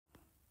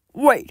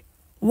Wait,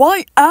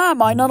 why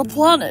am I not a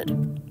planet?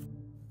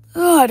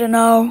 I don't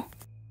know.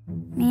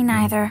 Me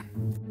neither.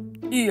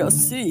 Yeah,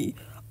 see,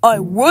 I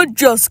would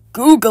just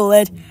Google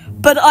it,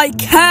 but I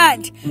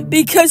can't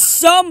because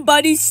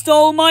somebody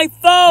stole my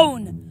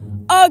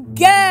phone.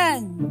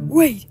 Again!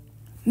 Wait,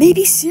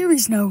 maybe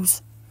Ceres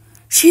knows.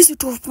 She's a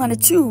dwarf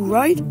planet too,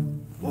 right?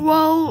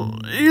 Well,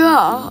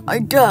 yeah, I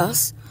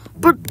guess.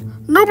 But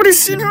nobody's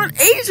seen her in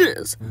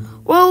ages.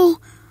 Well,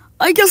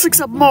 I guess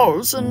except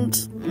Mars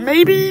and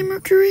maybe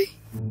Mercury?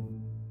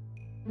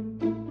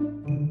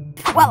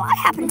 Well, I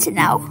happen to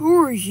know.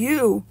 Who are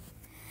you?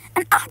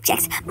 An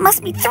object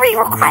must meet 3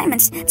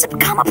 requirements to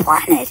become a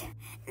planet.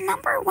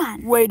 Number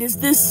 1. Wait, is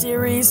this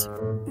Ceres?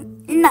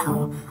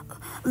 No.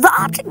 The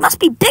object must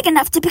be big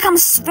enough to become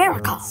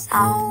spherical.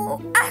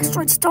 So,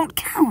 asteroids don't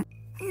count.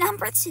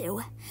 Number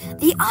 2.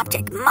 The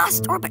object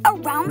must orbit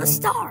around the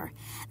star,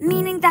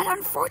 meaning that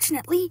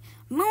unfortunately,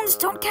 moons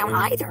don't count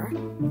either.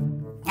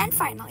 And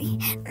finally,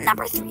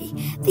 number 3.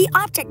 The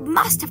object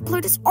must have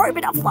cleared its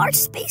orbit of large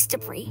space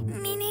debris,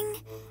 meaning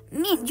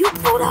me and you,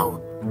 Pluto,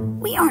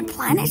 we aren't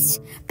planets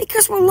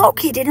because we're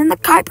located in the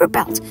Kuiper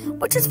Belt,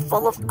 which is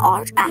full of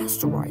large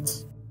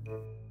asteroids.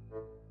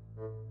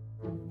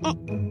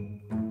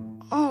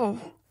 Oh,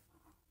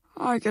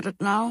 I get it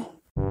now.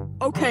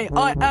 Okay,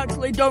 I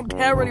actually don't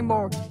care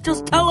anymore.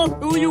 Just tell us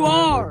who you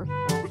are.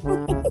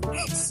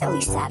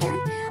 Silly Saturn,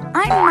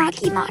 I'm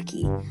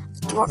Maki, a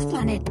dwarf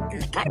planet in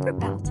the Kuiper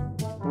Belt.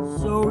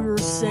 So you're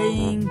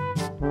saying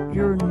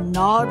you're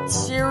not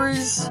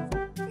Ceres?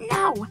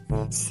 No,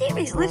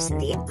 Ceres lives in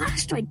the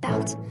asteroid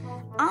belt.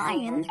 I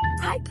am the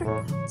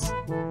Kuiper Belt.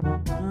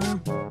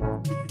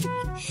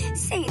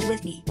 Say it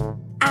with me.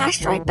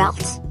 Asteroid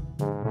belt.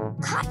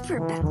 Kuiper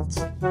Belt.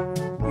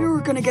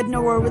 You're gonna get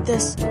nowhere with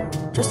this.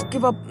 Just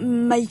give up,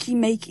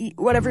 makey,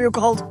 whatever you're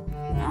called.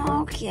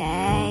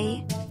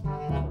 Okay.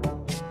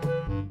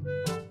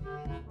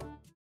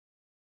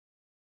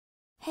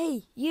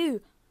 Hey,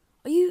 you!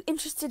 Are you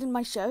interested in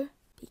my show?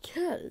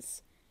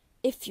 Because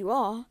if you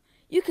are,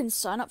 you can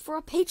sign up for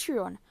our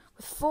Patreon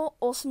with 4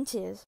 awesome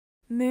tiers.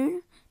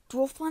 Moon,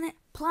 Dwarf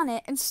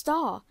Planet, and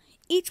Star,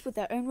 each with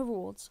their own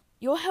rewards.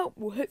 Your help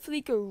will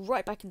hopefully go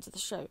right back into the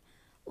show,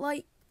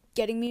 like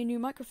getting me a new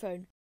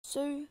microphone.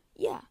 So,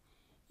 yeah,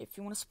 if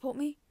you want to support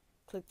me,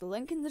 click the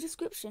link in the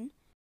description